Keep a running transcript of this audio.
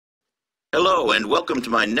Hello and welcome to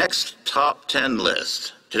my next Top 10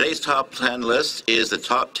 list. Today's Top 10 list is the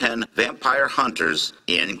Top 10 Vampire Hunters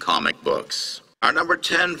in comic books. Our number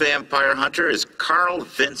 10 vampire hunter is Carl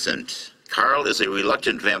Vincent. Carl is a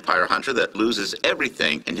reluctant vampire hunter that loses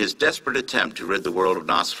everything in his desperate attempt to rid the world of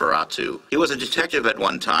Nosferatu. He was a detective at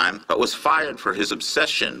one time, but was fired for his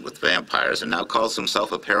obsession with vampires and now calls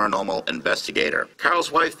himself a paranormal investigator. Carl's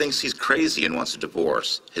wife thinks he's crazy and wants a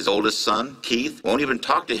divorce. His oldest son, Keith, won't even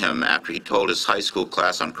talk to him after he told his high school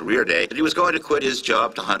class on career day that he was going to quit his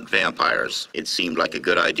job to hunt vampires. It seemed like a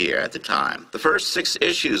good idea at the time. The first 6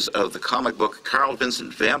 issues of the comic book Carl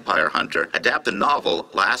Vincent Vampire Hunter adapt the novel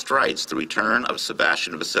Last Rites: The Return of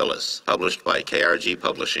Sebastian Vasilis, published by KRG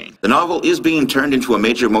Publishing. The novel is being turned into a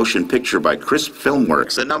major motion picture by Crisp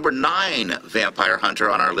Filmworks. The number 9 vampire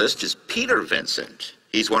hunter on our list is Peter Vincent.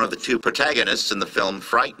 He's one of the 2 protagonists in the film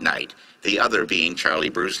Fright Night, the other being Charlie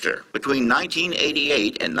Brewster. Between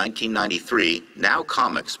 1988 and 1993, Now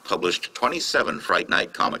Comics published 27 Fright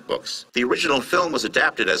Night comic books. The original film was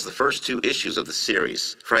adapted as the first 2 issues of the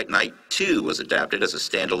series. Fright Night 2 was adapted as a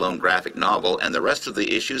standalone graphic novel, and the rest of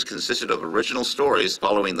the issues consisted of original stories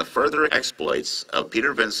following the further exploits of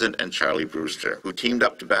Peter Vincent and Charlie Brewster, who teamed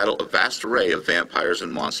up to battle a vast array of vampires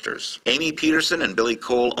and monsters. Amy Peterson and Billy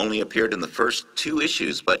Cole only appeared in the first 2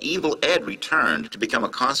 issues, but Evil Ed returned to become a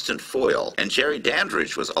constant foil, and Jerry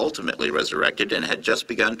Dandridge was ultimately resurrected and had just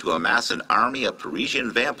begun to amass an army of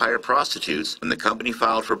Parisian vampire prostitutes when the company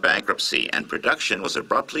filed for bankruptcy, and production was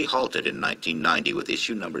abruptly halted in 1990 with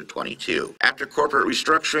issue number 22. After corporate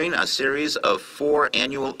restructuring, a series of 4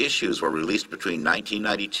 annual issues were released between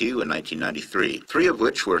 1992 and 1993, 3 of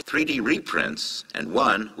which were 3D reprints, and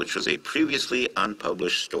 1 which was a previously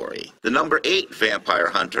unpublished story. The number 8 vampire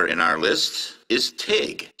hunter in our list is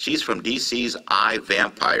Tig. She's from DC's I,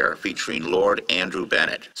 Vampire, featuring Lord Andrew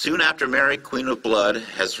Bennett. Soon after Mary, Queen of Blood,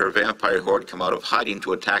 has her vampire horde come out of hiding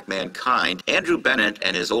to attack mankind, Andrew Bennett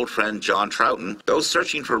and his old friend John Troughton go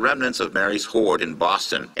searching for remnants of Mary's horde in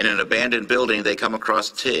Boston. In an abandoned building, they come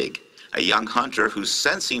across Tig, a young hunter who,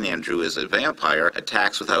 sensing Andrew is a vampire,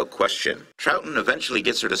 attacks without question. Troughton eventually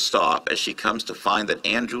gets her to stop as she comes to find that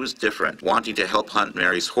Andrew is different. Wanting to help hunt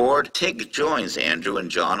Mary's horde, Tig joins Andrew and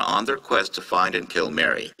John on their quest to find and kill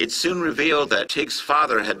Mary. It's soon revealed that Tig's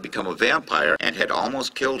father had become a vampire and had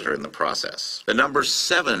almost killed her in the process. The number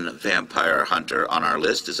 7 vampire hunter on our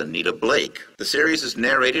list is Anita Blake. The series is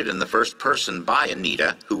narrated in the first person by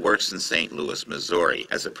Anita, who works in St. Louis, Missouri,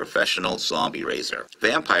 as a professional zombie raiser,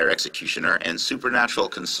 vampire executioner, and supernatural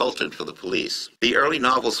consultant for the police. The early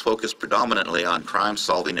novels focus predominantly on crime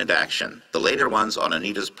solving and action, the later ones on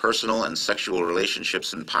Anita's personal and sexual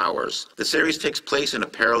relationships and powers. The series takes place in a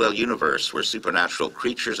parallel universe where supernatural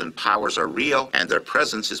creatures and powers are real and their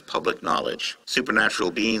presence is public knowledge. Supernatural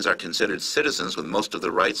beings are considered citizens with most of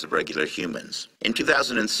the rights of regular humans. In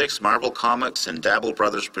 2006, Marvel Comics and Dabble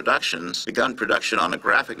Brothers Productions begun production on a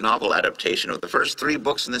graphic novel adaptation of the first 3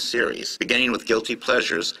 books in the series. Beginning with Guilty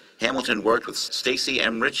Pleasures, Hamilton worked with Stacy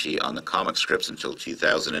M. Ritchie on the comic scripts until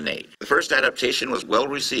 2008. The first adaptation was well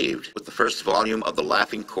received, with the first volume of The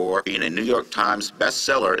Laughing Core being a New York Times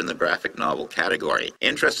bestseller in the graphic novel category.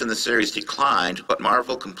 Interest in the series declined, but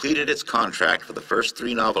Marvel completed its contract for the first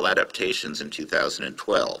 3 novel adaptations in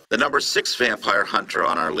 2012. The number 6 vampire hunter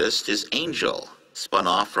on our list is Angel. Spun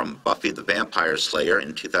off from Buffy the Vampire Slayer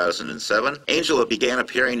in 2007, Angel began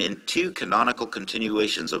appearing in 2 canonical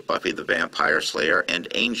continuations of Buffy the Vampire Slayer and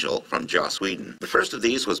Angel from Joss Whedon. The first of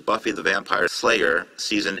these was Buffy the Vampire Slayer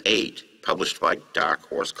Season 8, published by Dark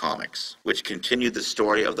Horse Comics, which continued the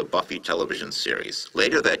story of the Buffy television series.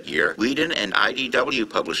 Later that year, Whedon and IDW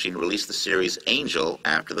Publishing released the series Angel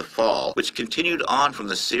After the Fall, which continued on from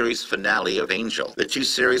the series finale of Angel. The 2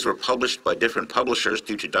 series were published by different publishers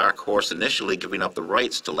due to Dark Horse initially giving up the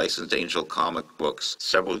rights to licensed Angel comic books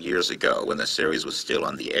several years ago when the series was still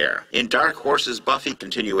on the air. In Dark Horse's Buffy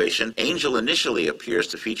continuation, Angel initially appears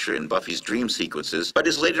to feature in Buffy's dream sequences, but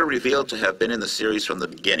is later revealed to have been in the series from the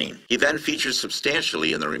beginning. He then features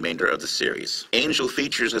substantially in the remainder of the series. Angel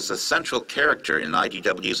features as a central character in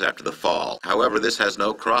IDW's After the Fall. However, this has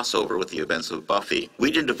no crossover with the events of Buffy.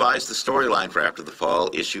 Whedon devised the storyline for After the Fall,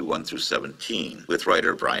 issue 1 through 17, with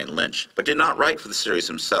writer Brian Lynch, but did not write for the series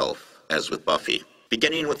himself, as with Buffy.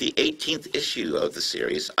 Beginning with the 18th issue of the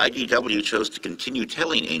series, IDW chose to continue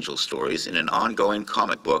telling Angel stories in an ongoing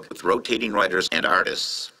comic book with rotating writers and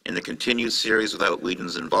artists. In the continued series without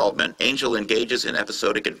Whedon's involvement, Angel engages in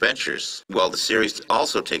episodic adventures, while the series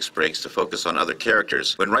also takes breaks to focus on other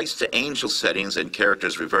characters. When rights to Angel settings and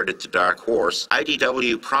characters reverted to Dark Horse,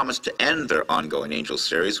 IDW promised to end their ongoing Angel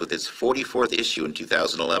series with its 44th issue in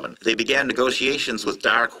 2011. They began negotiations with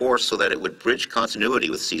Dark Horse so that it would bridge continuity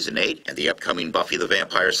with Season 8 and the upcoming Buffy the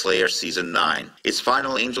Vampire Slayer Season 9. Its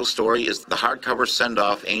final Angel story is the hardcover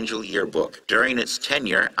send-off Angel Yearbook. During its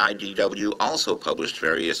tenure, IDW also published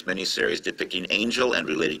various miniseries depicting Angel and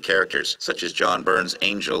related characters, such as John Byrne's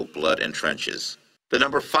Angel, Blood and Trenches. The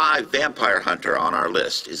number 5 vampire hunter on our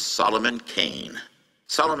list is Solomon Kane.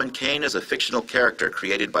 Solomon Kane is a fictional character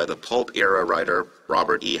created by the pulp-era writer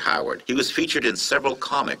Robert E. Howard. He was featured in several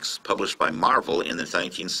comics published by Marvel in the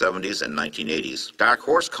 1970s and 1980s. Dark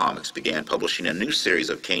Horse Comics began publishing a new series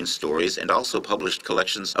of Kane stories and also published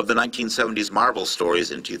collections of the 1970s Marvel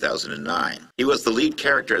stories in 2009. He was the lead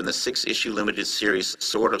character in the 6-issue limited series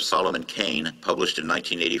Sword of Solomon Kane, published in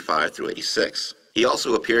 1985 through 86. He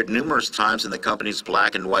also appeared numerous times in the company's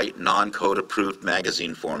black and white, non-code approved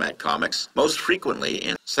magazine format comics, most frequently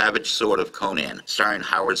in Savage Sword of Conan, starring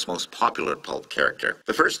Howard's most popular pulp character.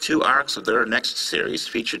 The first 2 arcs of their next series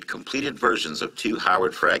featured completed versions of 2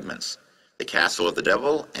 Howard fragments, The Castle of the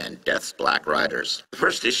Devil and Death's Black Riders. The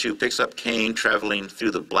first issue picks up Kane traveling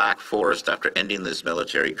through the Black Forest after ending his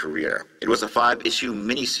military career. It was a 5-issue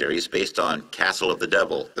miniseries based on Castle of the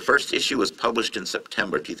Devil. The first issue was published in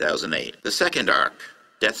September 2008. The second arc,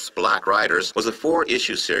 Death's Black Riders, was a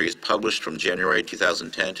 4-issue series published from January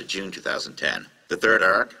 2010 to June 2010. The third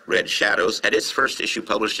arc, Red Shadows, had its first issue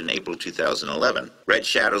published in April 2011. Red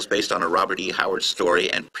Shadows, based on a Robert E. Howard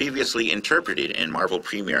story and previously interpreted in Marvel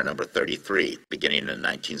Premiere number 33, beginning in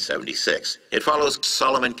 1976. It follows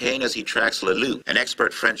Solomon Kane as he tracks Leloup, an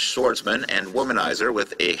expert French swordsman and womanizer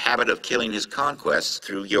with a habit of killing his conquests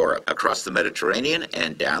through Europe, across the Mediterranean,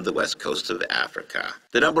 and down the west coast of Africa.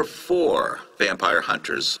 The number 4 vampire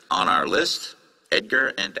hunters on our list,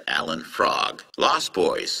 Edgar and Alan Frog. Lost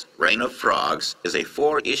Boys, Reign of Frogs is a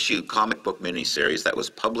 4-issue comic book miniseries that was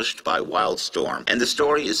published by Wildstorm, and the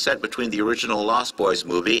story is set between the original Lost Boys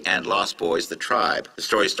movie and Lost Boys the Tribe. The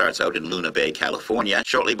story starts out in Luna Bay, California,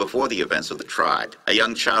 shortly before the events of the Tribe. A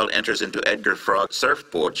young child enters into Edgar Frog's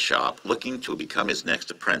surfboard shop looking to become his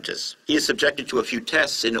next apprentice. He is subjected to a few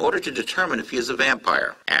tests in order to determine if he is a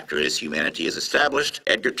vampire. After his humanity is established,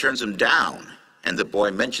 Edgar turns him down, and the boy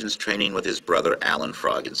mentions training with his brother Alan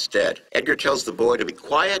Frog instead. Edgar tells the boy to be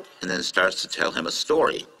quiet and then starts to tell him a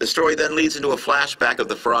story. The story then leads into a flashback of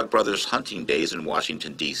the Frog brothers' hunting days in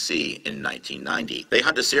Washington, D.C. in 1990. They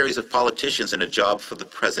hunt a series of politicians in a job for the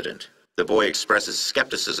president. The boy expresses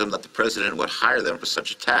skepticism that the president would hire them for such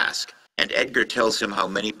a task, and Edgar tells him how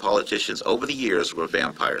many politicians over the years were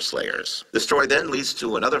vampire slayers. The story then leads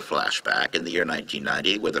to another flashback in the year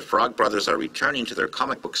 1990, where the Frog brothers are returning to their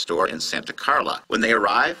comic book store in Santa Carla. When they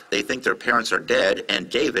arrive, they think their parents are dead,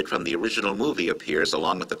 and David from the original movie appears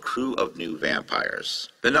along with a crew of new vampires.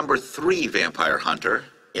 The number 3 vampire hunter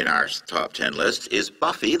in our top 10 list is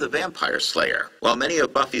Buffy the Vampire Slayer. While many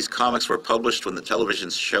of Buffy's comics were published when the television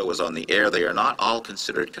show was on the air, they are not all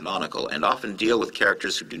considered canonical and often deal with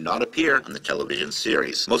characters who do not appear on the television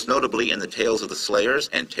series, most notably in the Tales of the Slayers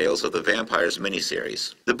and Tales of the Vampires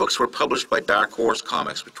miniseries. The books were published by Dark Horse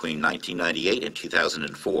Comics between 1998 and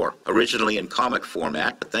 2004, originally in comic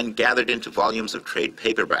format, but then gathered into volumes of trade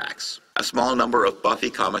paperbacks. A small number of Buffy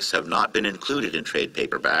comics have not been included in trade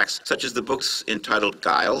paperbacks, such as the books entitled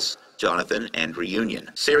Giles, Jonathan, and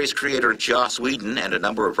Reunion. Series creator Joss Whedon and a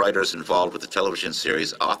number of writers involved with the television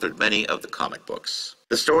series authored many of the comic books.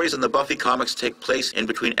 The stories in the Buffy comics take place in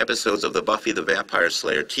between episodes of the Buffy the Vampire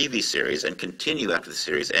Slayer TV series and continue after the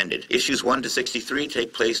series ended. Issues 1 to 63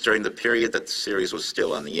 take place during the period that the series was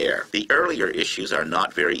still on the air. The earlier issues are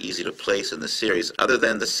not very easy to place in the series other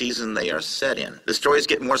than the season they are set in. The stories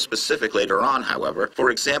get more specific later on, however.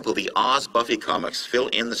 For example, the Oz Buffy comics fill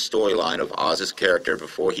in the storyline of Oz's character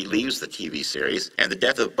before he leaves the TV series, and the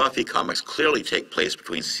Death of Buffy comics clearly take place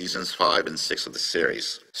between seasons 5 and 6 of the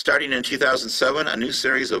series. Starting in 2007, a new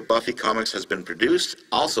series of Buffy comics has been produced,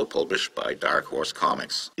 also published by Dark Horse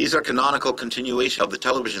Comics. These are canonical continuation of the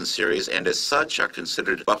television series and as such are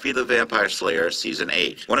considered Buffy the Vampire Slayer Season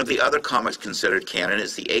 8. One of the other comics considered canon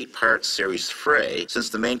is the 8-part series Frey, since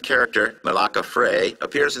the main character, Malaka Frey,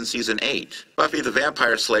 appears in Season 8. Buffy the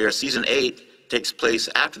Vampire Slayer Season 8 takes place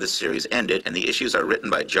after the series ended, and the issues are written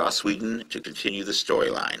by Joss Whedon to continue the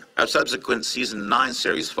storyline. A subsequent Season 9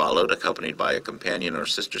 series followed, accompanied by a companion or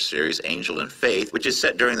sister series, Angel and Faith, which is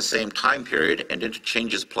set during the same time period and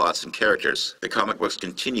interchanges plots and characters. The comic books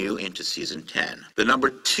continue into Season 10. The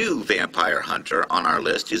number 2 vampire hunter on our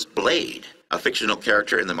list is Blade. a fictional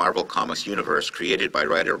character in the Marvel Comics universe created by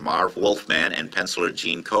writer Marv Wolfman and penciler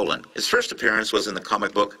Gene Colan. His first appearance was in the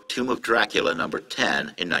comic book Tomb of Dracula number 10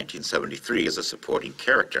 in 1973 as a supporting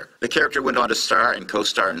character. The character went on to star and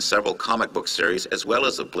co-star in several comic book series as well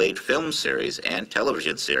as a Blade film series and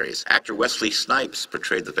television series. Actor Wesley Snipes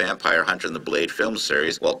portrayed the vampire hunter in the Blade film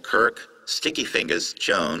series, while Kirk Sticky Fingers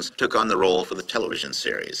Jones took on the role for the television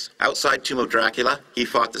series. Outside Tomb of Dracula, he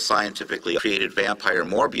fought the scientifically created vampire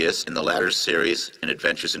Morbius in the latter's series in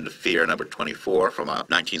Adventures into Fear number 24 from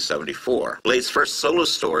 1974. Blade's first solo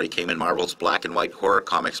story came in Marvel's black and white horror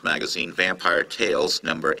comics magazine Vampire Tales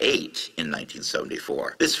number 8 in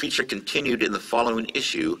 1974. This feature continued in the following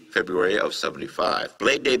issue, February of 75.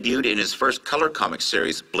 Blade debuted in his first color comic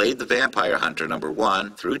series, Blade the Vampire Hunter number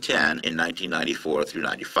 1 through 10 in 1994 through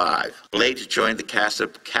 95. Blade joined the cast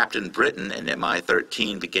of Captain Britain in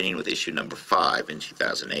MI-13 beginning with issue number 5 in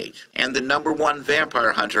 2008. And the number 1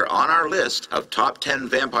 vampire hunter on our list of top 10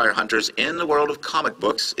 vampire hunters in the world of comic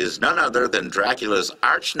books is none other than Dracula's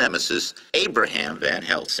arch nemesis, Abraham Van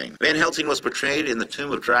Helsing. Van Helsing was portrayed in the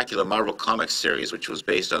Tomb of Dracula Marvel Comics series, which was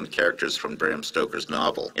based on characters from Bram Stoker's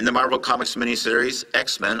novel. In the Marvel Comics miniseries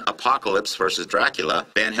X-Men Apocalypse vs. Dracula,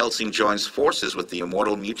 Van Helsing joins forces with the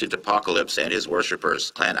immortal mutant Apocalypse and his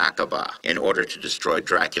worshippers, Clan Akaba, in order to destroy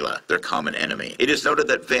Dracula, their common enemy. It is noted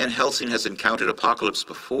that Van Helsing has encountered Apocalypse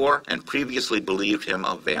before and previously believed him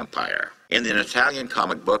a vampire. In an Italian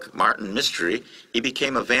comic book, Martin Mystery, he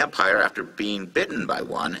became a vampire after being bitten by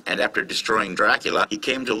one, and after destroying Dracula, he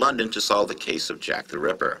came to London to solve the case of Jack the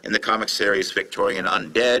Ripper. In the comic series Victorian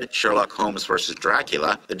Undead, Sherlock Holmes vs.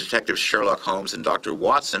 Dracula, the detectives Sherlock Holmes and Dr.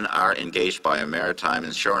 Watson are engaged by a maritime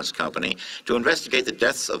insurance company to investigate the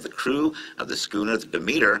deaths of the crew of the schooner the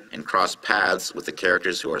Demeter and cross paths with the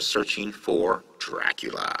characters who are searching for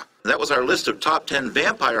Dracula. That was our list of top 10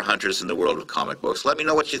 vampire hunters in the world of comic books. Let me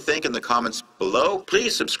know what you think in the comments below.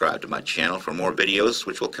 Please subscribe to my channel for more videos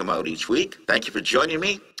which will come out each week. Thank you for joining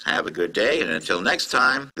me. Have a good day, and until next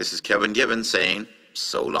time, this is Kevin Gibbons saying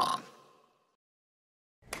so long.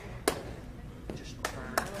 Just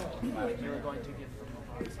turn. You're going to give them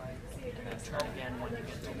a outside, and then turn again when you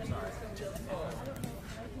get to the start.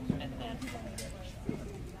 And then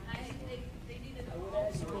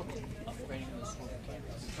upgrading the swivel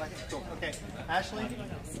cameras. Cool. Okay, Ashley,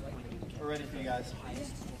 we're ready for you guys.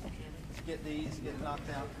 Get these, get knocked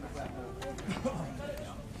out.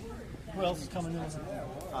 Who else is coming in?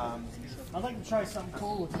 I'd like to try something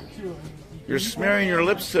cool with you too. You're smearing your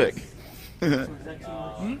lipstick. I don't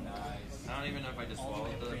even know if I just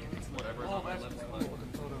swallowed the whatever's on my lips, but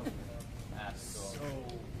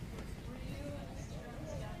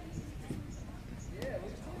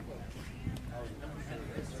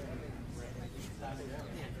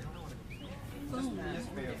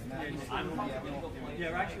Yeah,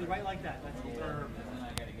 we're actually right like that. That's what we're.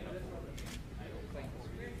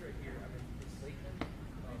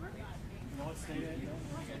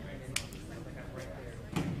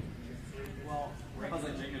 Well,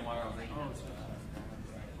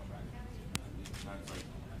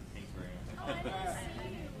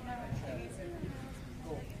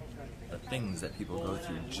 the things that people go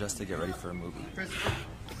through just to get ready for a movie.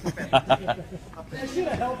 I should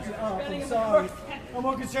have helped you up. I'm sorry. I'm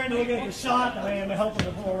more concerned looking at the shot than I am helping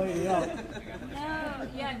the poor lady up. No,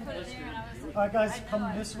 yeah, I put it there and I was like, All right, guys,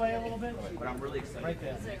 come this way a little bit. But I'm really excited. Right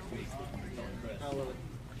there.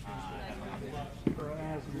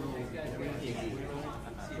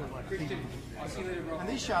 And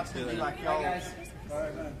these shots could be like y'all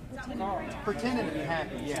pretending to be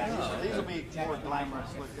happy. Yeah, these will be more glamorous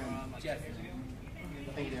looking.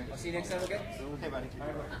 Hey there. See you next time, okay? Okay, buddy.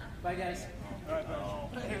 Bye, guys.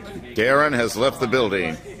 Darren has left the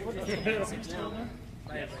building. Okay.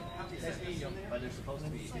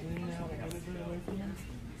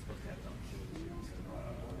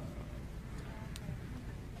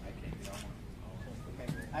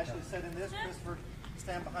 Ashley, set in this. Christopher,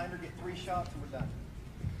 stand behind her. Get 3 shots, and we're done.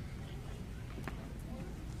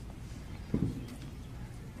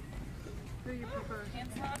 who you prefer?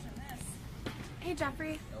 Camouflage and this. Hey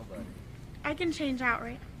Jeffrey, I can change out,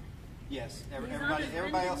 right? Yes.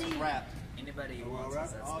 Everybody else is wrapped. Anybody who wants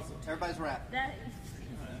to. Awesome. Everybody's wrapped. That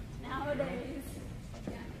nowadays.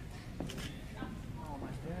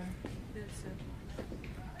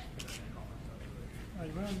 All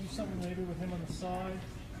right, we're gonna do something later with him on the side.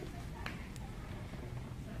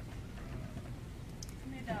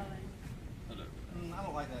 Come here, darling. I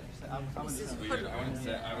don't like that. I'm gonna do something. Weird. I wouldn't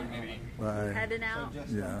say. I would maybe. Right. Heading out. Just,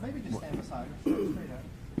 Yeah. maybe just stand beside her. Straight up.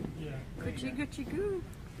 Yeah. Gucci, Gucci, goo.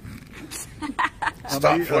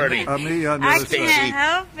 Stop flirting. Me on the I other can't side.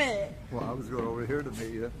 help it. Well, I was going over here to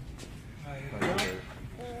meet you.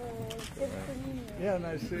 Yeah,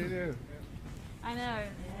 nice seeing you. I know.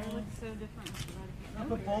 It looks so different.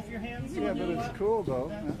 Put both your hands Yeah, on but the it's cool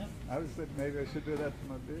though. I was thinking maybe I should do that to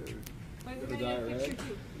my beard. Wait, we gotta get a picture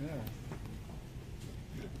too. Yeah.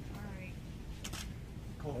 Alright.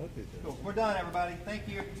 Cool. We're done, everybody. Thank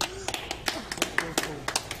you.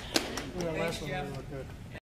 Cool. Thanks, Jeff.